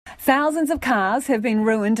Thousands of cars have been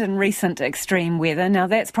ruined in recent extreme weather. Now,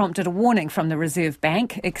 that's prompted a warning from the Reserve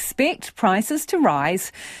Bank. Expect prices to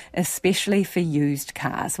rise, especially for used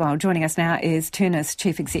cars. Well, joining us now is Turners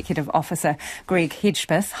Chief Executive Officer Greg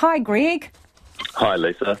Hedgepeth. Hi, Greg. Hi,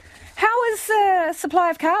 Lisa. How is the supply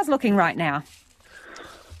of cars looking right now?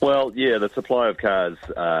 Well, yeah, the supply of cars,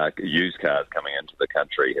 used cars coming into the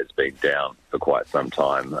country has been down for quite some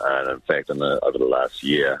time. And in fact, over the last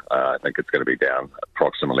year, I think it's going to be down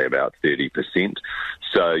approximately about 30%.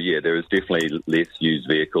 So, yeah, there is definitely less used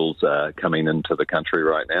vehicles coming into the country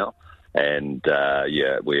right now. And,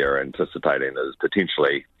 we are anticipating there's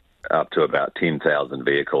potentially up to about 10,000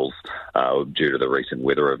 vehicles due to the recent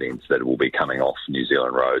weather events that will be coming off New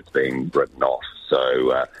Zealand roads being written off.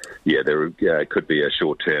 So, there could be a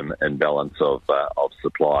short-term imbalance of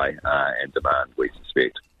supply and demand, we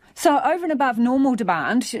suspect. So over and above normal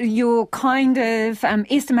demand, you're kind of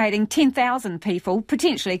estimating 10,000 people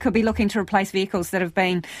potentially could be looking to replace vehicles that have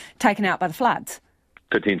been taken out by the floods.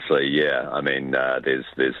 Potentially, yeah. I mean, there's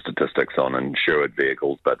statistics on insured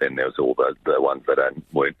vehicles, but then there's all the ones that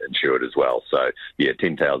weren't insured as well. So, yeah,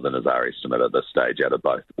 10,000 is our estimate at this stage out of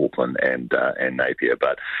both Auckland and Napier.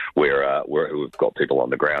 But we've got people on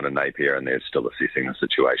the ground in Napier, and they're still assessing the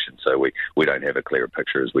situation. So we don't have a clearer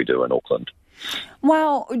picture as we do in Auckland.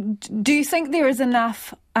 Well, do you think there is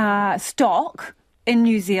enough stock in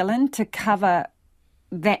New Zealand to cover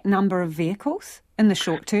that number of vehicles in the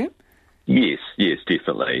short term? Yes,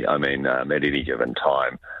 definitely. I mean, at any given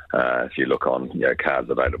time, if you look on cars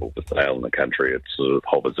available for sale in the country, it sort of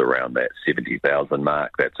hovers around that 70,000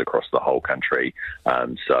 mark. That's across the whole country. There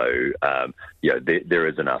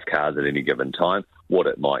is enough cars at any given time. What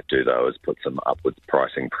it might do, though, is put some upwards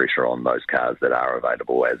pricing pressure on those cars that are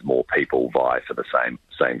available as more people vie for the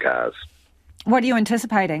same cars. What are you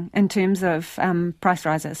anticipating in terms of price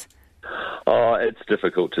rises? Oh, it's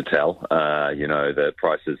difficult to tell. The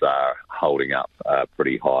prices are holding up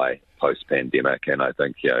pretty high post-pandemic, and I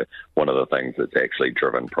think one of the things that's actually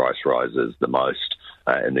driven price rises the most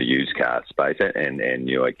in the used car space, and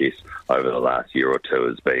I guess over the last year or two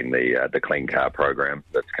has been the Clean Car program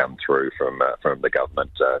that's come through from the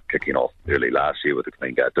government, kicking off early last year with the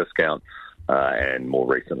Clean Car discount. And more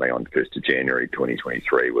recently on 1st of January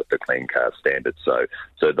 2023 with the Clean Car Standard. So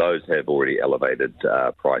those have already elevated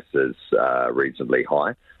prices reasonably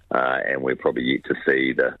high, and we're probably yet to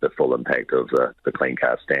see the full impact of the Clean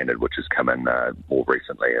Car Standard, which has come in more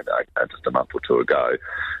recently, just a month or two ago.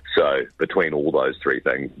 So between all those three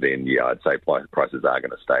things, then, I'd say prices are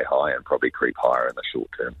going to stay high and probably creep higher in the short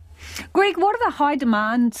term. Greg, what are the high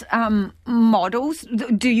demand models?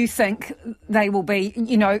 Do you think they will be,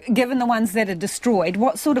 given the ones that are destroyed,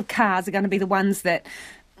 what sort of cars are going to be the ones that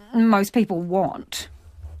most people want?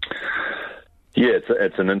 Yeah,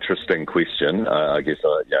 it's an interesting question. I guess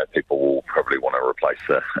people will probably want to replace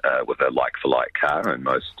with a like-for-like car in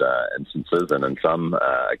most instances, and in some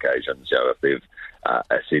occasions, if they've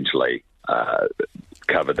essentially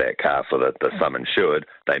covered that car for the sum insured,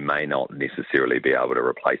 they may not necessarily be able to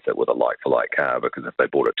replace it with a like-for-like car, because if they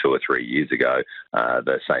bought it 2 or 3 years ago,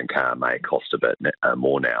 the same car may cost a bit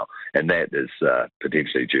more now. And that is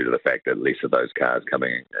potentially due to the fact that less of those cars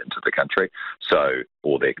coming into the country,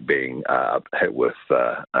 or they're being hit with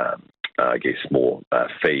more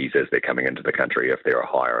fees as they're coming into the country if they're a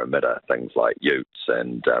higher emitter, things like utes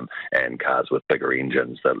and cars with bigger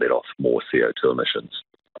engines that let off more CO2 emissions.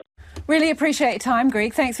 Really appreciate your time,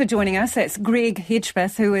 Greg. Thanks for joining us. That's Greg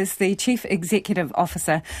Hedgepeth, who is the Chief Executive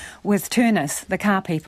Officer with Turners, the car people.